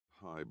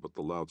but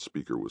the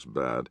loudspeaker was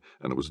bad,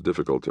 and it was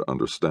difficult to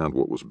understand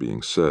what was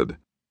being said.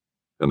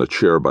 In a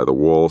chair by the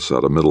wall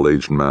sat a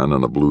middle-aged man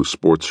in a blue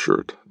sports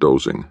shirt,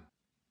 dozing.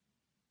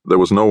 There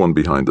was no one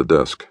behind the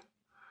desk.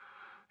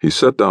 He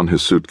set down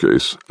his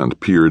suitcase and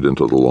peered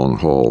into the long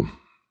hall.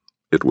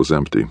 It was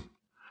empty.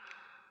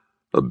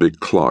 A big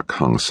clock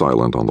hung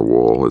silent on the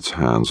wall, its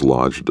hands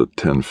lodged at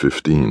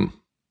 10:15.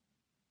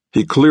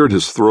 He cleared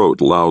his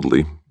throat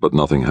loudly, but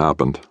nothing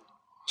happened,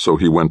 so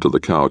he went to the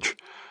couch.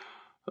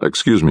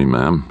 "Excuse me,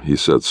 ma'am," he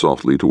said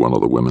softly to one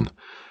of the women.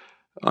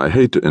 "I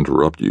hate to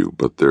interrupt you,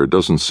 but there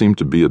doesn't seem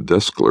to be a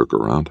desk clerk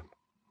around."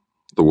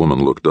 The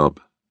woman looked up.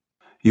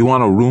 "You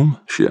want a room?"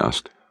 she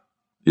asked.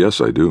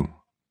 "Yes, I do."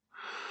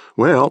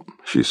 "Well,"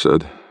 she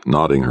said,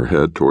 nodding her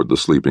head toward the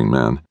sleeping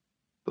man,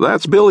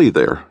 "that's Billy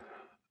there.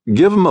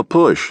 Give him a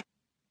push."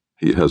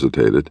 He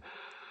hesitated.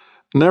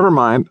 "Never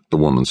mind," the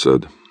woman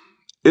said.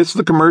 "It's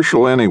the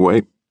commercial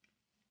anyway."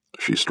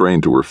 She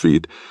strained to her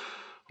feet,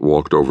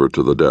 walked over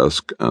to the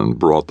desk, and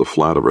brought the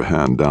flat of her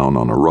hand down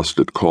on a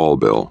rusted call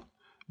bell.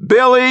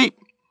 "Billy!"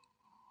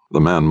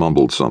 The man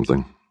mumbled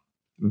something.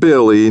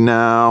 "Billy,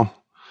 now."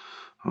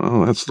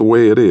 "Well, that's the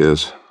way it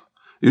is.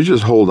 You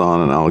just hold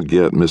on and I'll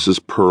get Mrs.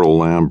 Pearl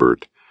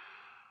Lambert."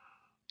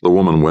 The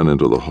woman went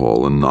into the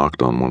hall and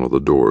knocked on one of the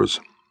doors.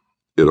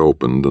 It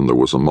opened and there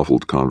was a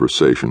muffled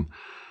conversation.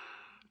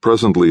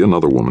 Presently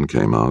another woman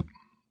came out.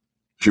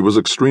 She was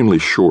extremely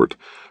short,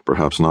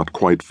 perhaps not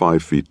quite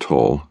 5 feet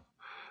tall,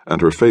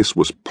 and her face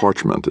was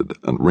parchmented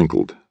and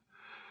wrinkled.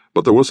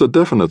 But there was a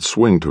definite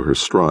swing to her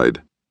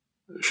stride.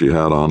 She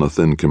had on a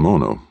thin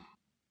kimono.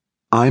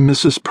 "I'm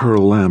Mrs.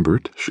 Pearl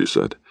Lambert," she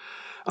said.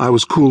 "I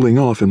was cooling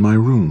off in my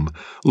room,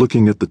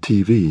 looking at the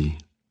TV."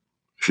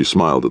 She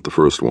smiled at the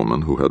first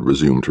woman, who had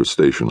resumed her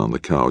station on the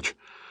couch.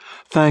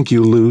 "Thank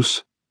you,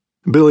 Luce.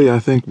 Billy, I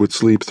think, would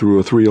sleep through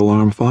a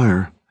 3-alarm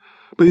fire.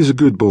 But he's a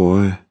good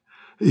boy.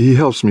 He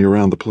helps me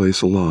around the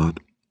place a lot."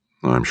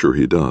 "I'm sure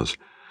he does."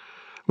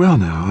 "Well,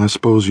 now, I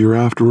suppose you're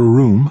after a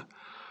room."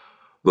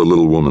 The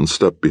little woman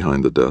stepped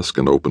behind the desk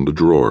and opened a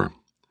drawer.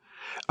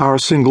 "Our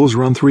singles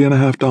run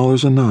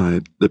 $3.50 a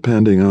night,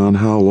 depending on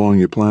how long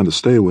you plan to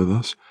stay with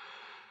us."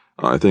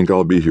 "I think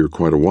I'll be here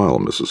quite a while,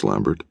 Mrs.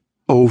 Lambert."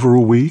 "Over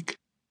a week?"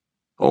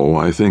 "Oh,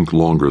 I think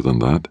longer than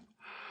that.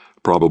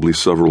 Probably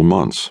several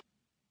months."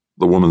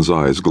 The woman's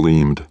eyes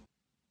gleamed.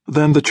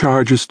 "Then the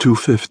charge is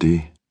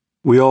 $2.50.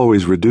 We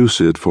always reduce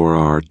it for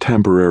our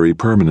temporary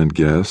permanent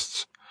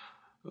guests."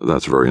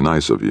 "That's very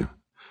nice of you."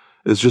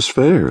 "It's just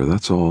fair,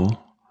 that's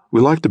all.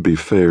 We like to be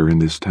fair in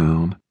this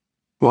town.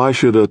 Why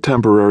should a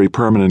temporary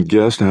permanent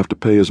guest have to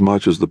pay as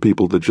much as the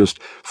people that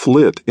just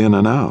flit in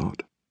and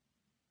out?"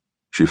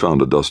 She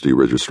found a dusty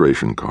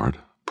registration card,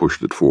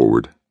 pushed it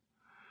forward.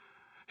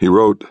 He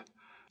wrote,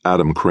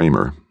 "Adam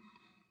Kramer,"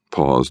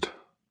 paused,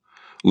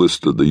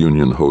 listed the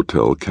Union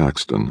Hotel,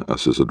 Caxton,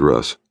 as his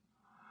address.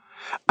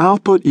 "I'll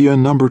put you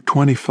in number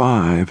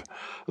 25.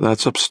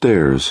 That's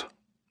upstairs."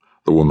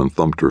 The woman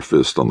thumped her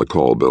fist on the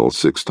call bell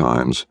 6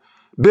 times.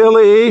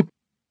 "Billy!"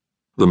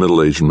 The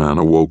middle-aged man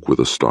awoke with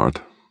a start,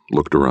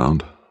 looked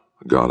around,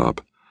 got up.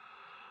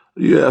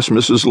 "Yes,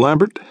 Mrs.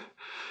 Lambert.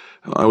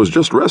 I was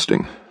just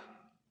resting."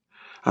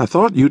 "I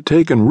thought you'd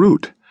taken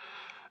root.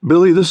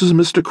 Billy, this is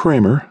Mr.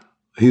 Kramer.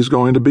 He's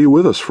going to be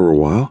with us for a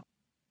while."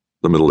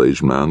 The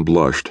middle-aged man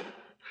blushed.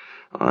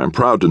 "I'm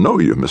proud to know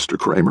you, Mr.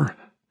 Kramer."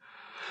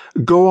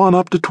 "Go on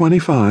up to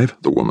 25,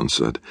 the woman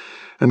said,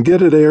 "and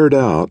get it aired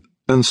out,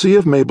 and see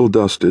if Mabel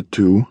does it,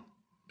 too."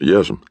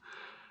 "Yes'm."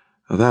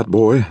 "That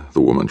boy,"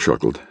 the woman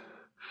chuckled.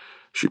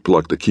 She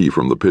plucked a key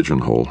from the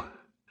pigeonhole.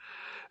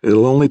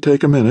 "It'll only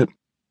take a minute.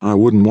 I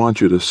wouldn't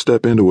want you to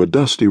step into a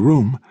dusty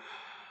room.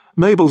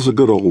 Mabel's a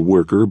good old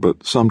worker,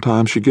 but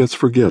sometimes she gets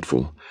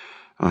forgetful.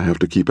 I have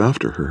to keep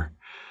after her.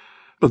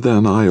 But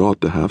then I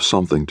ought to have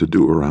something to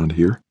do around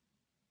here."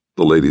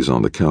 The ladies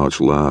on the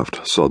couch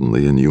laughed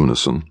suddenly in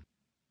unison.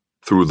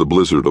 Through the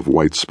blizzard of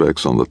white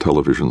specks on the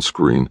television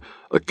screen,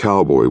 a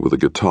cowboy with a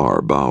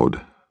guitar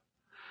bowed.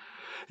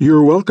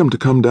 "You're welcome to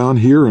come down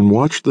here and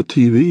watch the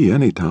TV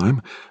any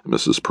time,"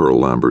 Mrs. Pearl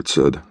Lambert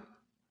said.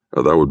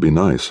 "That would be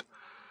nice."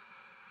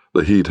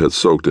 The heat had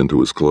soaked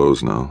into his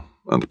clothes now,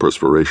 and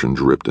perspiration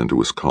dripped into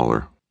his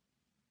collar.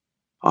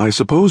 "I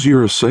suppose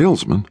you're a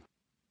salesman?"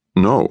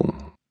 "No.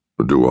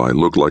 Do I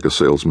look like a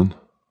salesman?"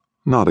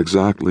 "Not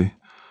exactly.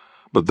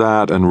 But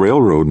that and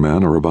railroad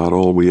men are about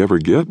all we ever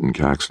get in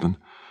Caxton.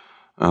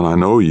 And I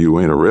know you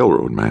ain't a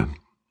railroad man."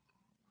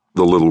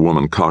 The little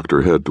woman cocked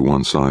her head to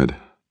one side.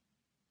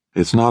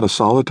 "It's not a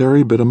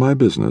solitary bit of my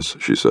business,"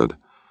 she said.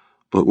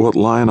 "But what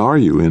line are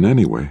you in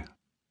anyway?"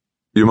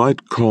 "You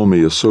might call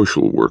me a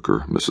social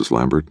worker, Mrs.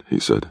 Lambert," he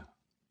said.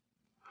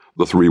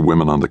 The 3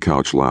 women on the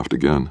couch laughed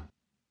again.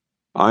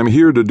 "I'm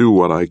here to do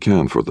what I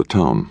can for the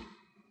town.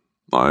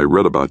 I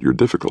read about your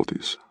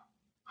difficulties."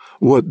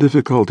 "What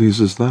difficulties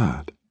is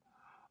that?"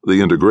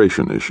 "The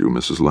integration issue,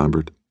 Mrs.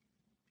 Lambert."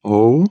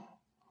 "Oh?"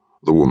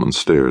 The woman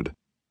stared.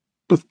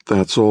 "But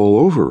that's all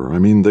over. I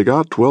mean, they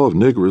got 12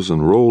 niggers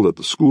enrolled at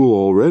the school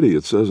already,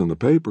 it says in the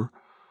paper.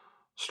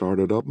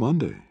 Started up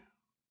Monday.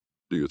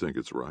 Do you think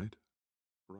it's right?"